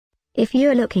If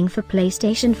you're looking for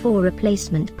PlayStation 4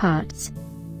 replacement parts,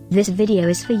 this video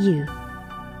is for you.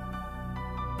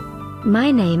 My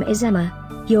name is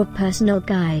Emma, your personal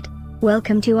guide.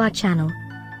 Welcome to our channel.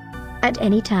 At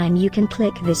any time you can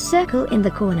click this circle in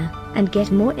the corner, and get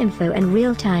more info and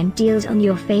real-time deals on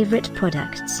your favorite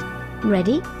products.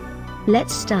 Ready?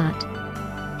 Let's start.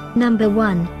 Number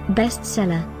 1,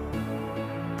 bestseller.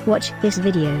 Watch this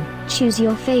video, choose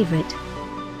your favorite.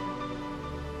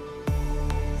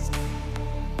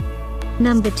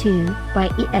 Number 2, by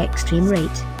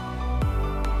eXtremeRate.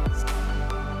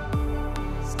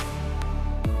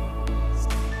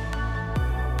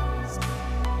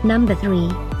 Number 3,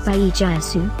 by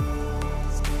eJiasu.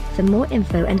 For more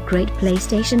info and great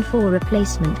PlayStation 4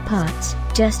 replacement parts,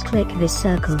 just click this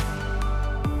circle.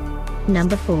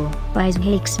 Number 4, by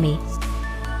Zhuhaixmy.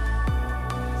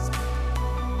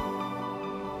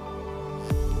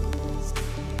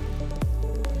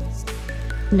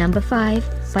 Number 5,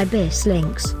 by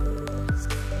BisLinks.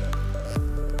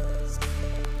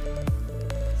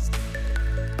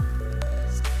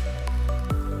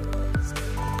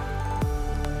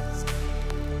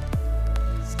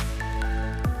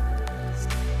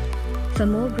 For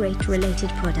more great related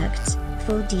products,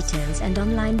 full details and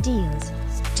online deals,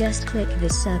 just click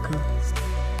this circle.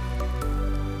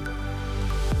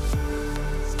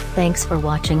 Thanks for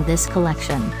watching this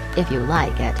collection. If you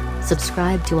like it,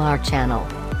 subscribe to our channel.